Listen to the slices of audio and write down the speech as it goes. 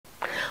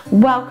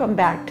Welcome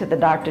back to the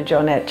Dr.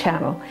 Jonette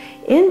channel.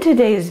 In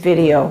today's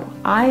video,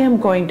 I am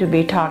going to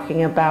be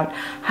talking about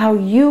how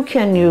you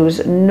can use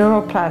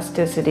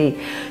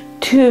neuroplasticity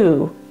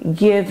to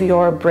give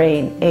your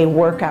brain a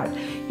workout.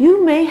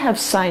 You may have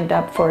signed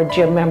up for a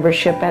gym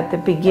membership at the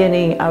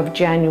beginning of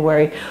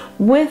January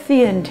with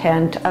the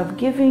intent of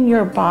giving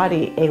your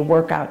body a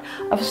workout,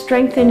 of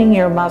strengthening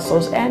your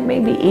muscles, and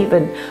maybe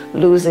even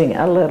losing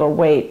a little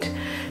weight.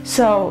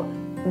 So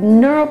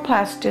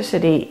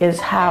neuroplasticity is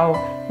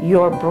how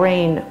your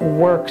brain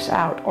works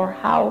out, or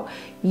how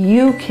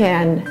you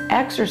can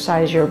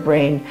exercise your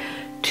brain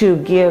to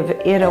give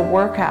it a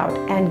workout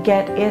and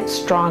get it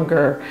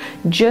stronger.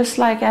 Just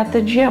like at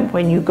the gym,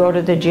 when you go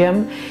to the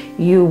gym,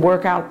 you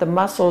work out the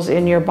muscles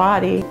in your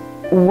body.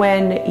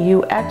 When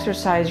you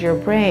exercise your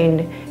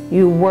brain,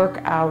 you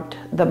work out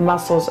the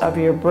muscles of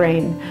your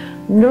brain.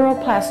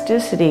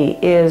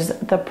 Neuroplasticity is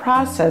the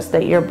process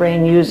that your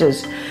brain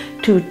uses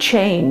to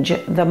change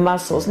the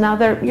muscles. Now,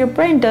 your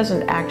brain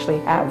doesn't actually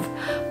have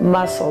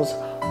muscles.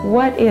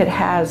 What it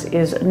has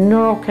is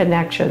neural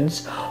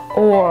connections,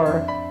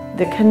 or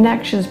the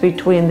connections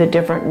between the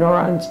different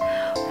neurons.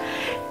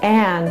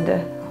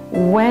 And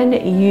when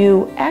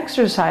you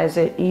exercise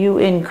it, you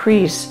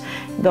increase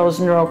those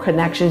neural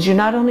connections. You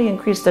not only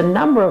increase the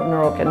number of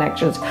neural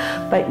connections,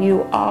 but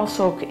you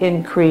also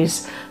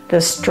increase the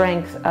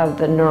strength of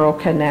the neural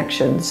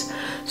connections.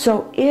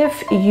 So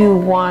if you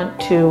want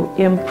to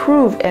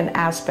improve an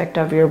aspect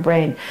of your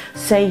brain,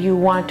 say you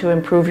want to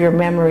improve your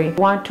memory,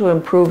 want to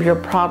improve your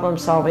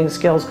problem-solving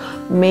skills,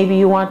 maybe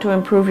you want to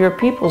improve your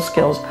people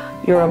skills,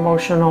 your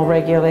emotional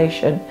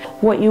regulation.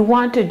 What you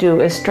want to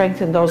do is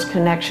strengthen those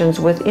connections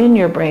within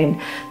your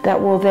brain that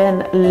will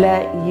then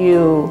let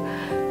you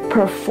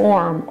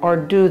perform or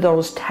do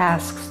those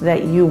tasks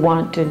that you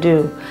want to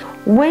do.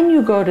 When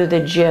you go to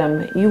the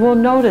gym, you will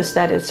notice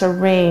that it's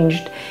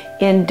arranged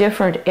in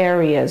different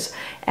areas,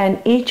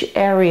 and each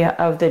area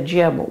of the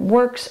gym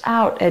works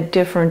out a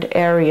different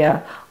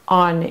area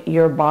on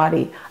your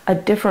body, a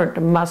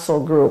different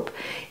muscle group.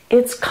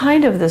 It's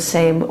kind of the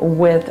same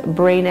with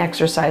brain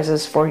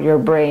exercises for your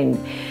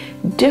brain.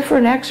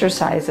 Different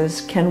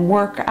exercises can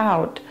work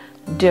out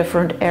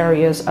different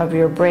areas of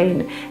your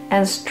brain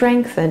and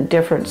strengthen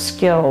different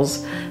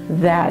skills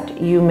that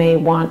you may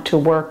want to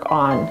work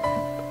on.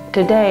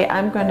 Today,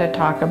 I'm going to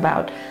talk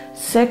about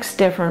 6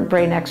 different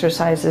brain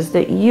exercises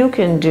that you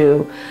can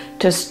do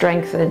to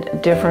strengthen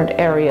different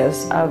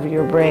areas of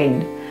your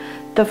brain.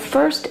 The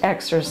first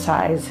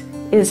exercise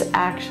is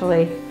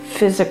actually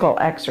physical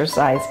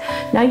exercise.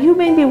 Now, you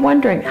may be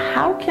wondering,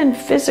 how can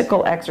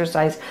physical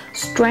exercise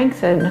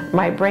strengthen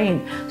my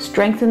brain,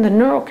 strengthen the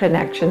neural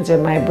connections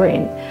in my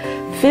brain?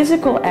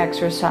 Physical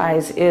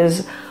exercise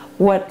is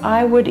what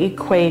I would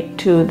equate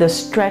to the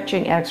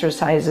stretching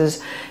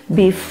exercises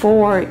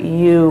before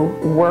you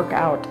work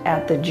out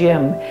at the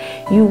gym.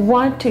 You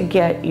want to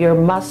get your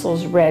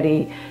muscles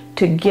ready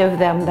to give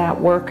them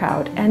that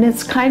workout. And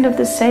it's kind of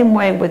the same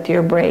way with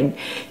your brain.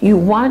 You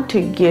want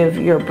to give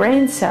your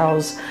brain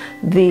cells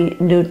the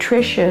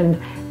nutrition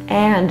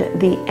and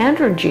the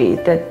energy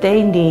that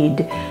they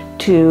need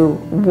to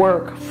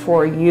work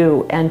for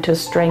you and to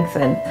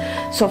strengthen.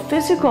 So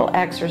physical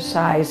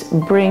exercise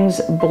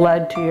brings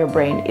blood to your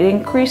brain. It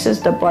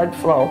increases the blood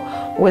flow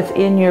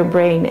within your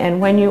brain. And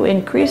when you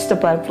increase the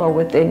blood flow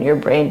within your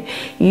brain,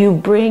 you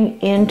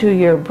bring into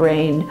your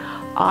brain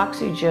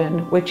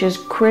oxygen, which is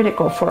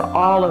critical for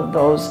all of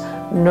those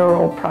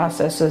neural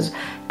processes,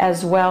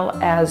 as well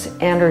as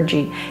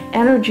energy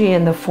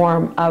in the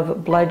form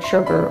of blood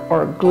sugar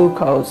or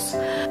glucose.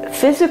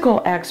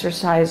 Physical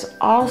exercise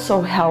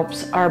also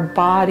helps our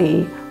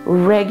body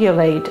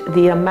regulate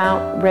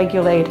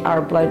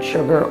our blood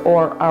sugar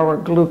or our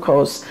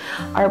glucose.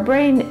 Our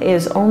brain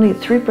is only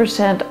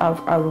 3% of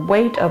our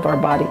weight of our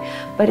body,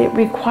 but it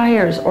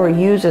requires or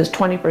uses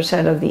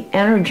 20% of the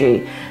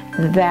energy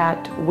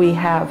that we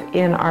have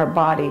in our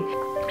body.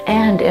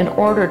 And in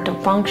order to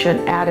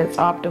function at its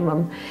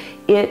optimum,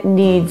 it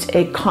needs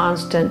a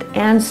constant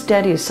and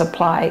steady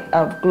supply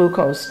of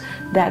glucose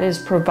that is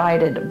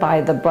provided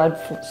by the blood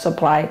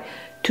supply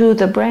to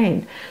the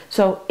brain.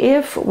 So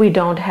if we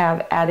don't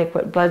have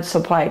adequate blood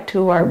supply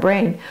to our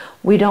brain,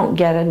 we don't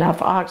get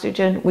enough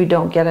oxygen, we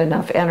don't get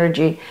enough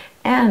energy,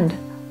 and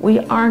we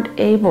aren't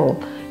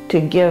able to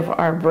give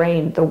our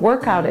brain the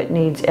workout it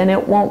needs, and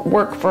it won't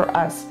work for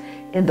us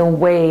in the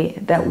way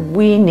that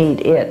we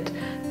need it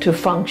to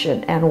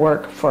function and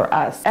work for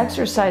us.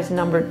 Exercise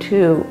number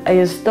 2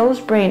 is those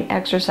brain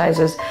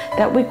exercises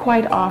that we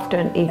quite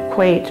often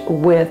equate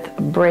with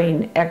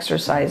brain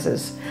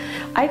exercises.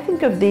 I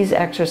think of these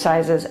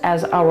exercises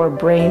as our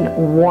brain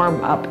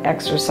warm-up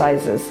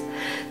exercises.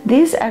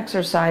 These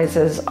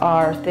exercises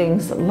are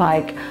things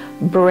like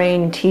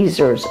brain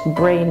teasers,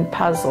 brain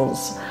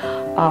puzzles,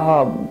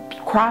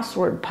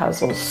 crossword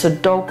puzzles,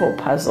 Sudoku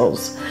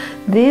puzzles.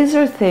 These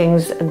are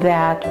things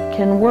that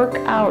can work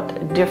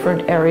out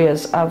different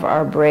areas of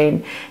our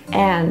brain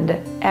and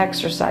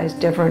exercise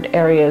different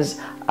areas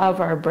of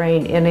our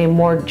brain in a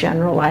more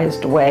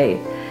generalized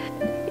way.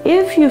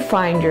 If you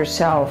find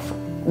yourself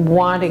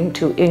wanting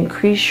to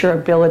increase your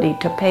ability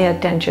to pay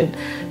attention,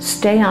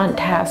 stay on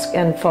task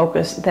and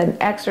focus, then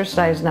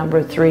exercise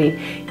number 3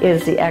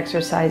 is the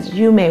exercise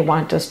you may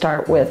want to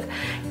start with.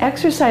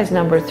 Exercise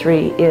number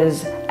 3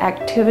 is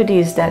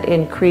activities that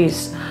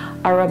increase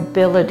our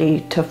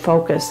ability to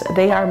focus.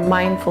 They are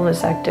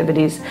mindfulness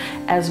activities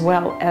as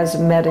well as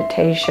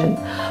meditation.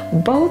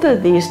 Both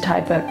of these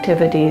type of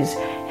activities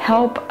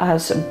help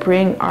us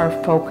bring our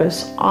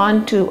focus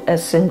onto a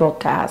single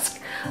task,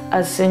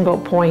 a single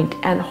point,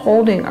 and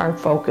holding our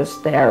focus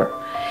there.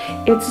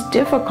 It's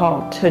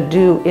difficult to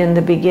do in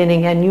the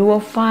beginning, and you will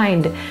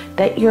find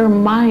that your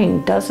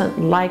mind doesn't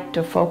like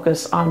to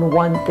focus on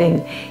one thing.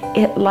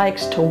 It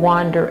likes to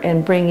wander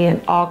and bring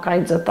in all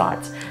kinds of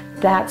thoughts.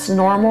 That's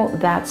normal,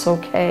 that's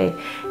okay.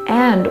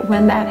 And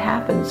when that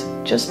happens,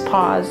 just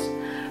pause,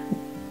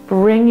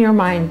 bring your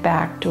mind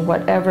back to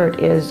whatever it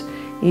is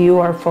you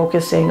are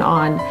focusing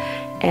on,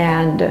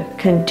 and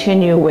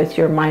continue with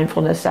your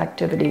mindfulness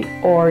activity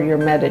or your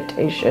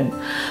meditation.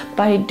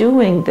 By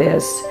doing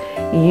this,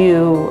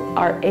 you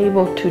are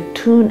able to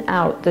tune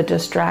out the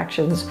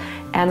distractions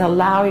and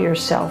allow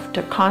yourself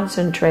to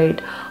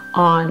concentrate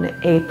on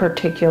a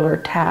particular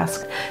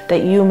task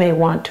that you may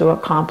want to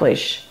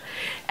accomplish.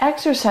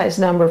 Exercise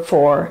number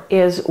 4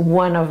 is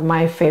one of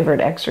my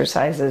favorite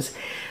exercises.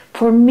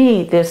 For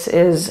me, this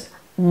is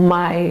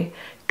my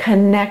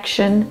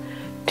connection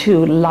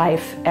to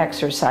life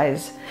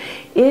exercise.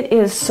 It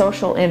is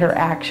social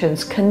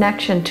interactions,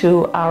 connection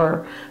to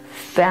our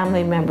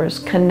family members,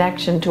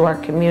 connection to our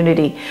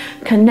community,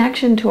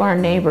 connection to our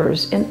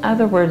neighbors. In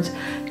other words,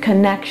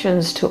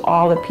 connections to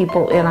all the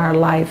people in our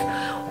life.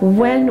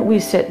 When we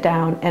sit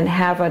down and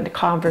have a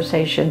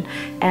conversation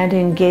and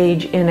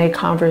engage in a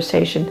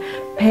conversation,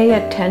 pay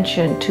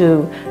attention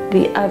to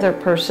the other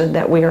person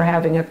that we are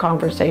having a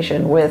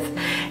conversation with,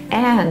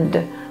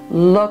 and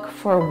look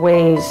for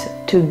ways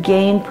to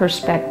gain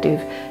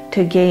perspective,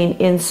 to gain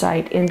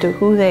insight into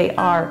who they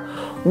are.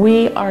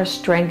 We are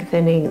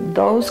strengthening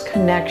those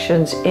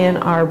connections in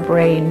our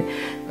brain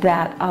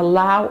that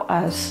allow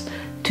us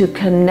to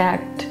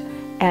connect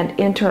and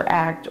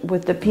interact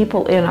with the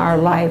people in our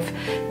life.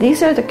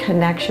 These are the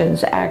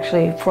connections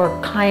actually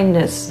for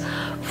kindness,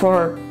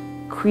 for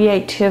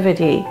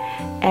creativity,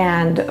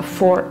 and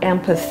for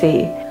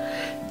empathy.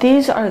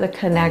 These are the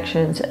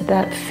connections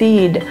that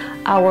feed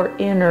our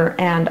inner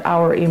and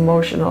our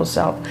emotional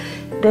self.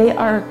 They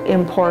are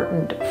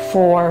important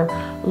for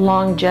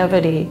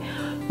longevity.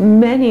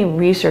 Many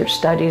research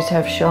studies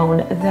have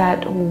shown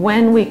that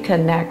when we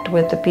connect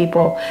with the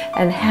people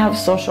and have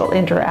social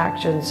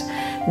interactions,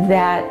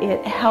 that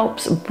it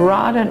helps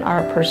broaden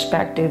our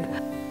perspective,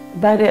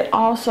 but it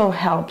also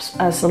helps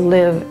us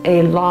live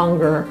a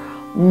longer,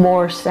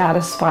 more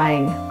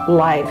satisfying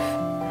life.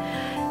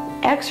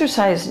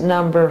 Exercise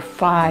number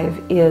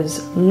 5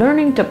 is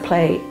learning to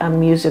play a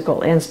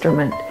musical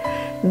instrument.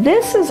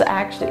 This is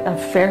actually a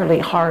fairly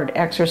hard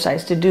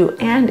exercise to do,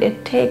 and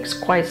it takes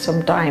quite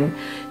some time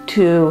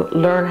to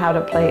learn how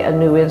to play a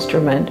new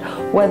instrument,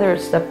 whether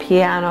it's the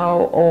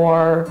piano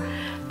or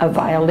a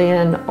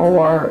violin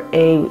or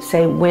a,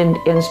 say, wind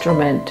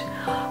instrument.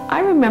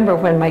 I remember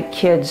when my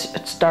kids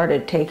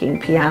started taking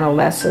piano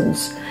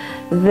lessons,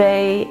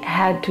 they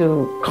had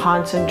to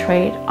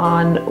concentrate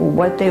on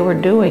what they were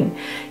doing.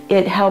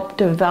 It helped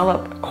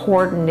develop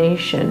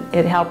coordination.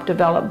 It helped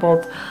develop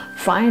both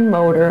fine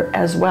motor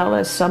as well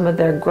as some of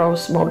their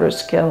gross motor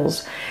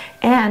skills.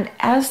 And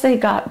as they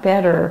got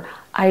better,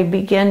 I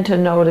began to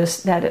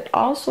notice that it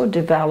also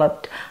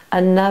developed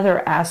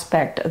another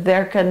aspect,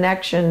 their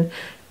connection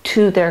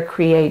to their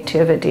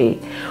creativity.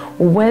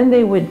 When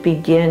they would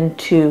begin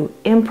to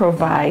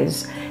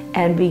improvise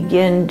and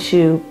begin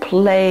to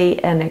play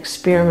and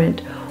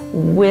experiment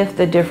with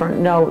the different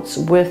notes,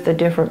 with the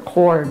different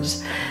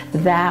chords,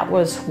 that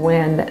was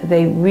when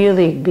they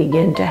really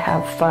begin to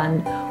have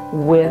fun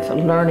with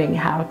learning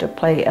how to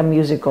play a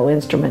musical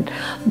instrument.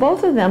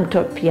 Both of them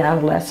took piano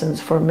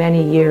lessons for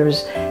many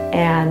years,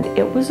 and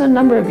it was a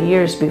number of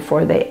years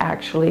before they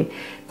actually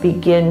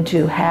begin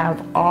to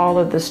have all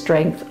of the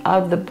strength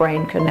of the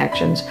brain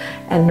connections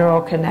and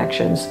neural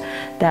connections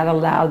that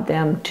allowed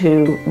them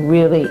to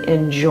really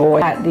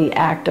enjoy the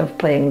act of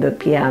playing the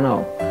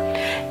piano.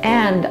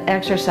 And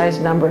exercise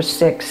number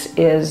 6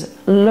 is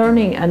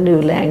learning a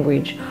new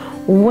language.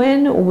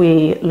 When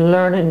we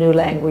learn a new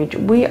language,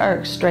 we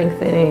are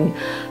strengthening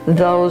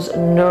those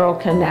neural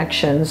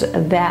connections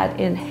that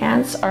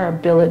enhance our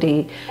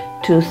ability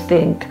to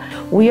think.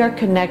 We are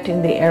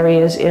connecting the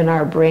areas in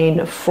our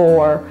brain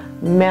for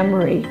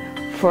memory,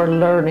 for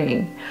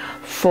learning,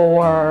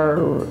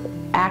 for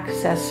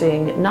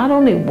accessing not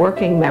only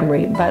working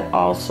memory, but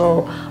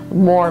also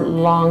more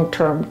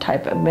long-term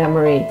type of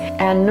memory.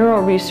 And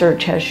neural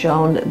research has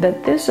shown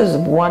that this is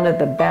one of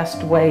the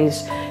best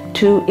ways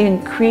to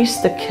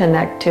increase the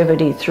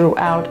connectivity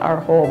throughout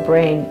our whole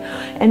brain.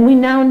 And we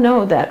now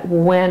know that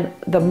when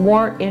the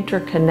more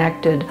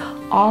interconnected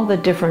all the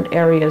different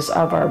areas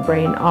of our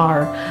brain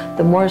are,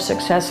 the more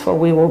successful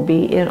we will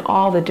be in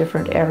all the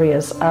different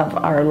areas of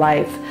our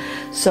life.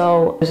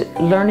 So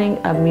learning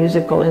a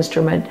musical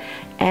instrument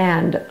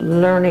and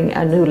learning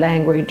a new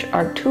language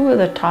are two of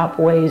the top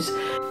ways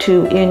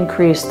to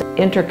increase the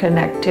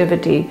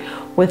interconnectivity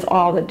with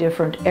all the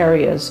different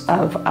areas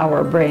of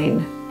our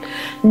brain.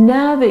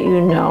 Now that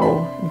you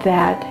know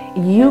that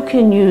you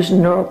can use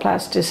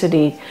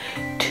neuroplasticity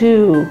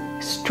to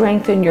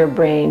strengthen your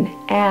brain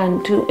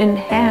and to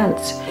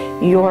enhance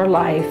your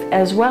life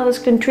as well as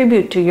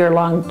contribute to your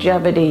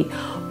longevity,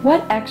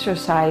 what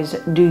exercise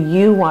do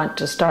you want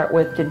to start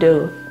with to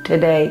do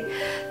today?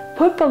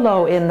 Put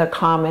below in the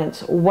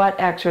comments what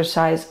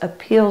exercise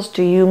appeals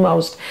to you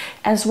most,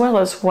 as well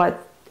as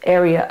what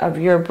area of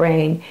your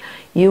brain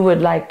you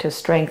would like to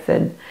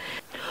strengthen.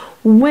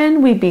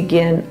 When we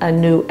begin a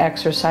new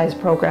exercise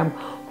program,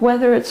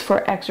 whether it's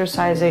for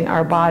exercising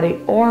our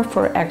body or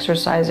for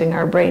exercising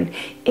our brain,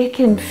 it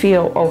can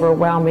feel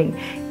overwhelming,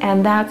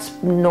 and that's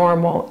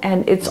normal,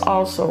 and it's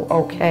also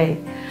okay.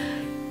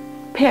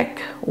 Pick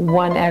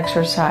one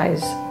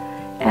exercise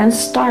and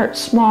start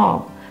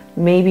small,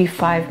 maybe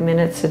 5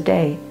 minutes a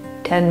day,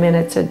 10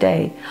 minutes a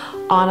day.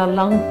 On a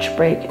lunch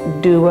break,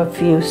 do a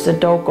few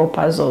Sudoku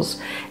puzzles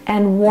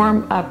and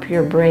warm up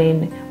your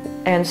brain,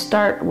 and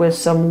start with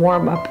some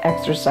warm-up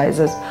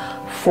exercises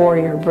for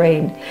your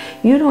brain.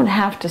 You don't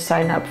have to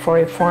sign up for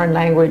a foreign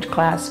language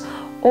class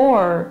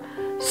or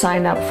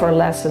sign up for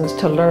lessons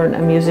to learn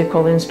a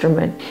musical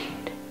instrument.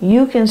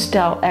 You can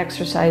still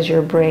exercise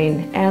your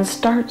brain and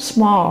start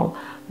small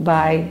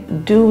by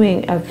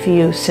doing a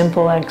few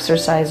simple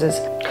exercises.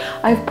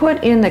 I've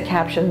put in the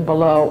caption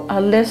below a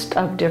list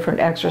of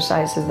different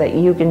exercises that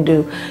you can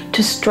do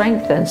to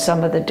strengthen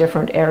some of the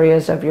different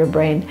areas of your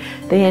brain.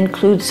 They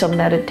include some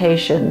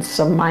meditation,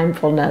 some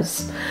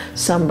mindfulness,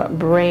 some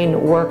brain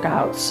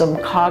workouts,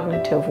 some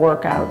cognitive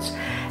workouts,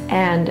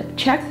 and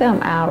check them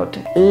out.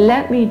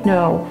 Let me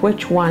know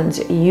which ones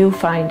you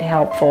find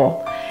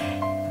helpful.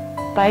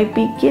 By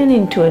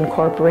beginning to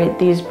incorporate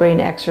these brain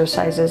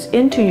exercises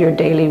into your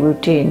daily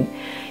routine,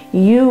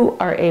 you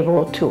are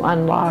able to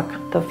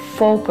unlock the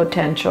full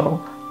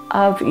potential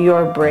of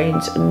your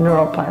brain's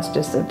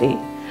neuroplasticity.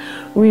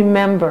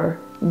 Remember,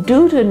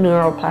 due to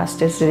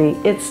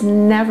neuroplasticity, it's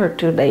never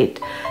too late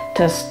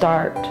to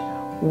start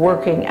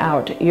working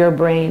out your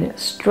brain,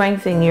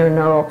 strengthening your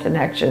neural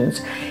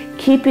connections,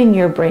 keeping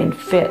your brain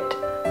fit,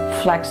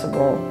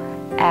 flexible,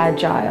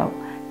 agile,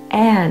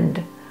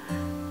 and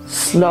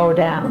slow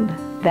down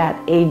that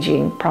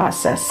aging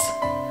process.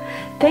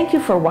 Thank you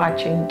for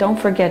watching. Don't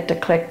forget to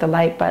click the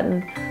like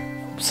button,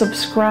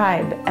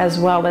 subscribe, as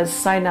well as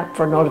sign up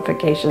for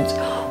notifications.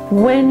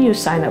 When you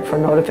sign up for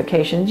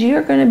notifications,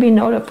 you're going to be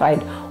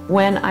notified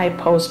when I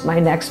post my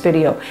next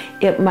video.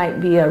 It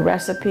might be a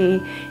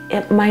recipe,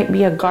 it might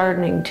be a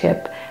gardening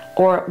tip,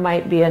 or it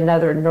might be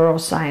another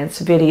neuroscience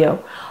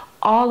video.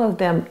 All of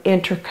them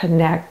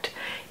interconnect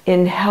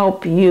and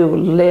help you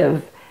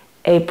live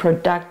a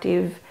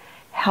productive,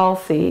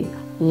 healthy,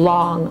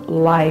 long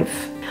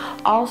life.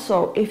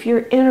 Also, if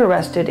you're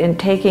interested in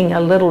taking a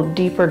little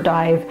deeper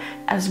dive,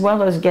 as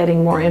well as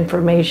getting more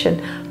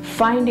information,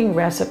 finding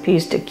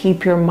recipes to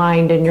keep your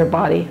mind and your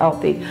body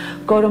healthy,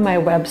 go to my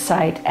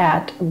website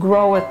at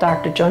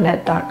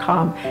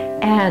growwithdrjonette.com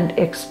and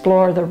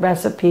explore the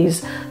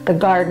recipes, the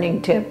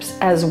gardening tips,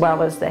 as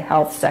well as the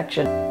health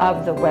section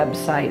of the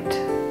website.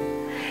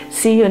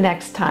 See you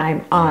next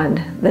time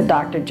on the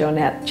Dr.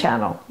 Jonette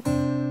channel.